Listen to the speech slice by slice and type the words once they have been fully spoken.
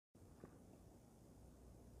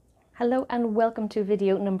Hello and welcome to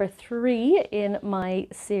video number 3 in my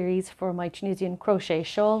series for my Tunisian crochet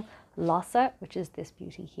shawl, Lasa, which is this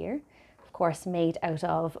beauty here. Of course, made out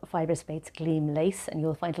of Fibre Spate's Gleam lace, and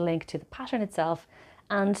you'll find a link to the pattern itself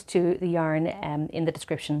and to the yarn in the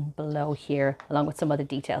description below here, along with some other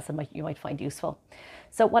details that you might find useful.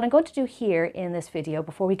 So what I'm going to do here in this video,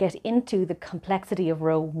 before we get into the complexity of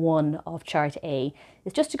row 1 of chart A,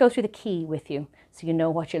 is just to go through the key with you so you know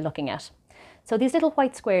what you're looking at. So these little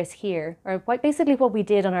white squares here are basically what we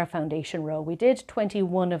did on our foundation row. We did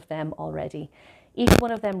 21 of them already. Each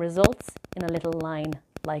one of them results in a little line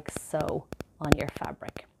like so on your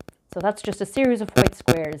fabric. So that's just a series of white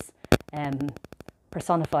squares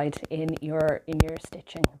personified in your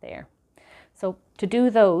stitching there. So to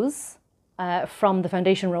do those from the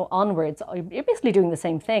foundation row onwards, you're basically doing the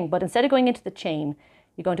same thing, but instead of going into the chain,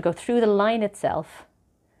 you're going to go through the line itself,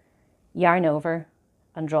 yarn over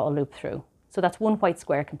and draw a loop through. So that's one white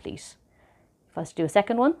square complete. If I was to do a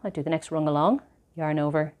second one, I'd do the next rung along, yarn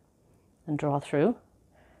over and draw through.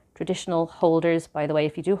 Traditional holders, by the way,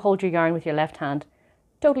 if you do hold your yarn with your left hand,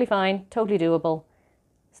 totally fine, totally doable.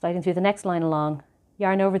 Sliding through the next line along,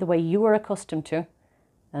 yarn over the way you are accustomed to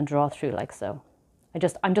and draw through like so.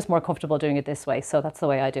 I'm just more comfortable doing it this way, so that's the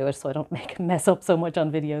way I do it, so I don't mess up so much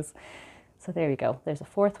on videos. So there you go. There's a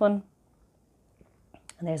fourth one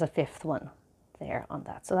and there's a fifth one there on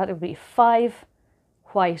that. So that would be 5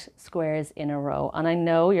 white squares in a row. And I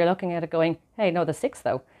know you're looking at it going, hey, no, the 6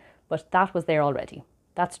 though, but that was there already.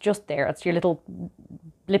 That's just there. It's your little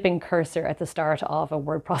blipping cursor at the start of a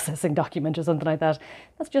word processing document or something like that.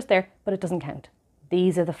 That's just there, but it doesn't count.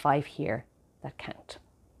 These are the 5 here that count.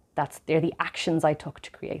 They're the actions I took to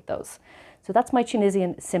create those. So that's my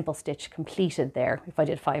Tunisian simple stitch completed there, if I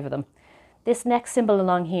did 5 of them. This next symbol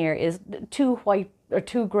along here is 2 white or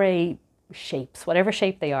 2 grey shapes, whatever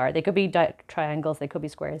shape they are. They could be triangles, they could be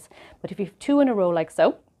squares. But if you have 2 in a row like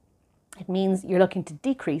so, it means you're looking to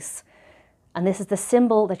decrease. And this is the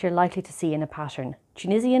symbol that you're likely to see in a pattern.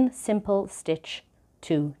 Tunisian simple stitch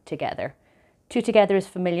 2 together. 2 together is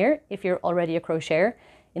familiar if you're already a crocheter.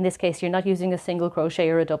 In this case, you're not using a single crochet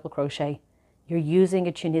or a double crochet. You're using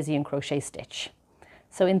a Tunisian crochet stitch.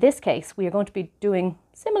 So in this case, we are going to be doing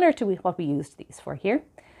similar to what we used these for here.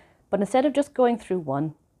 But instead of just going through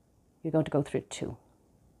 1, you're going to go through 2.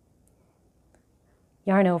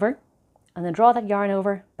 Yarn over, and then draw that yarn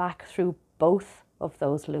over back through both of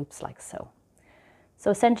those loops like so. So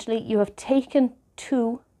essentially you have taken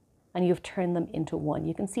 2 and you've turned them into 1.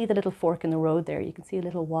 You can see the little fork in the road there. You can see a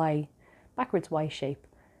little Y, backwards Y shape.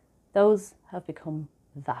 Those have become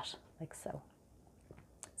that, like so.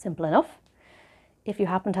 Simple enough. If you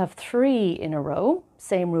happen to have 3 in a row,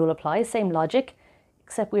 same rule applies, same logic,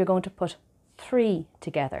 except we are going to put 3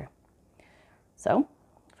 together. So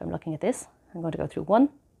if I'm looking at this, I'm going to go through 1,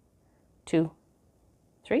 2,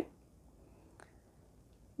 3,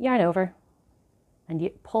 yarn over, and you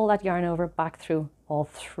pull that yarn over back through all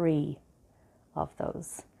 3 of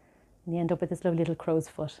those. And you end up with this lovely little crow's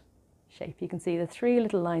foot shape. You can see the 3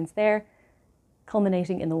 little lines there,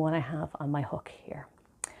 culminating in the one I have on my hook here.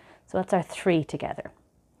 So that's our 3 together.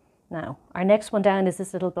 Now, our next one down is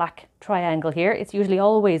this little black triangle here. It's usually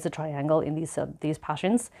always a triangle in these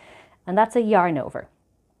patterns. And that's a yarn over.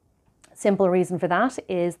 Simple reason for that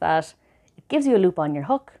is that it gives you a loop on your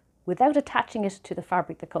hook without attaching it to the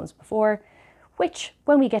fabric that comes before, which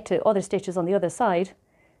when we get to other stitches on the other side,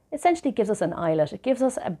 essentially gives us an eyelet. It gives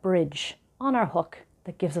us a bridge on our hook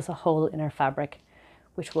that gives us a hole in our fabric,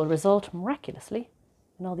 which will result miraculously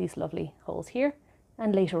in all these lovely holes here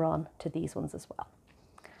and later on to these ones as well.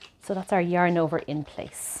 So that's our yarn over in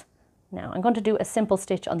place. Now I'm going to do a simple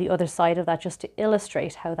stitch on the other side of that just to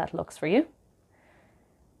illustrate how that looks for you.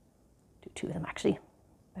 Do 2 of them actually.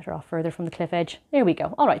 Better off further from the cliff edge. There we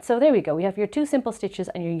go. All right, so there we go. We have your 2 simple stitches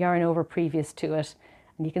and your yarn over previous to it.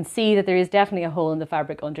 And you can see that there is definitely a hole in the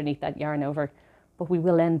fabric underneath that yarn over, but we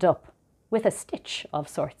will end up with a stitch of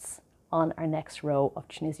sorts on our next row of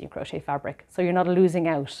Tunisian crochet fabric. So you're not losing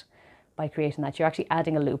out by creating that. You're actually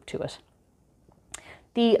adding a loop to it.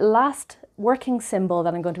 The last working symbol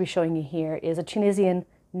that I'm going to be showing you here is a Tunisian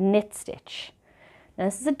knit stitch. Now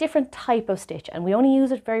this is a different type of stitch and we only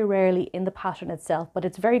use it very rarely in the pattern itself, but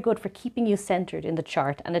it's very good for keeping you centered in the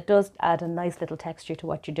chart and it does add a nice little texture to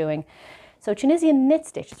what you're doing. So Tunisian knit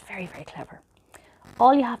stitch is very, very clever.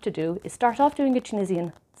 All you have to do is start off doing a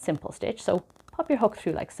Tunisian simple stitch. So pop your hook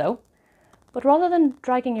through like so, but rather than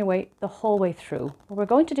dragging your way the whole way through, what we're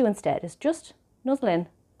going to do instead is just nuzzle in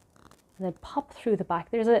and then pop through the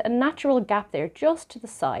back. There's a natural gap there just to the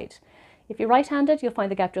side. If you're right-handed, you'll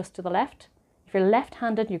find the gap just to the left. If you're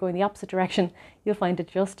left-handed, you're going the opposite direction, you'll find it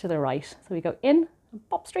just to the right. So we go in and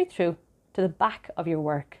pop straight through to the back of your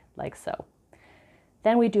work like so.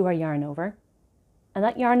 Then we do our yarn over, and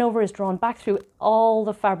that yarn over is drawn back through all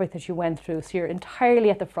the fabric that you went through, so you're entirely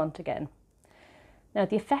at the front again. Now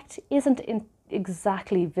the effect isn't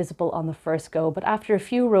exactly visible on the first go, but after a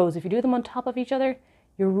few rows, if you do them on top of each other,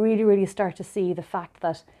 you really start to see the fact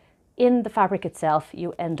that in the fabric itself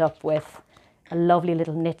you end up with a lovely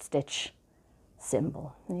little knit stitch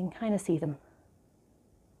symbol, and you can kind of see them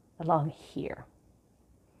along here.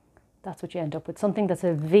 That's what you end up with, something that's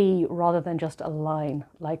a V rather than just a line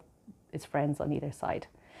like its friends on either side.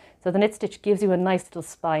 So the knit stitch gives you a nice little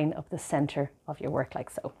spine up the center of your work like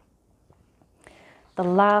so. The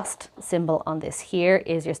last symbol on this here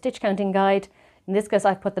is your stitch counting guide. In this case,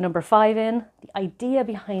 I've put the number 5 in. The idea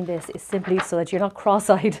behind this is simply so that you're not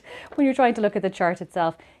cross-eyed when you're trying to look at the chart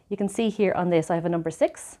itself. You can see here on this, I have a number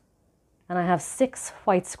 6, and I have 6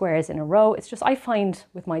 white squares in a row. It's just, I find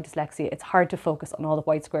with my dyslexia, it's hard to focus on all the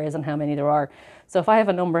white squares and how many there are. So if I have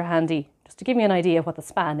a number handy, just to give me an idea of what the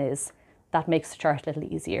span is, that makes the chart a little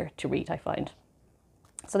easier to read, I find.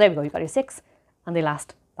 So there we go, you've got your 6, and they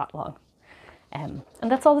last that long. And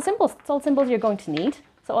that's all the symbols. That's all the symbols you're going to need.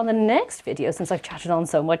 So on the next video, since I've chatted on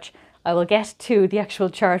so much, I will get to the actual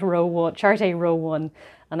chart A row 1,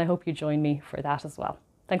 and I hope you join me for that as well.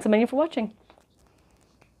 Thanks a million for watching.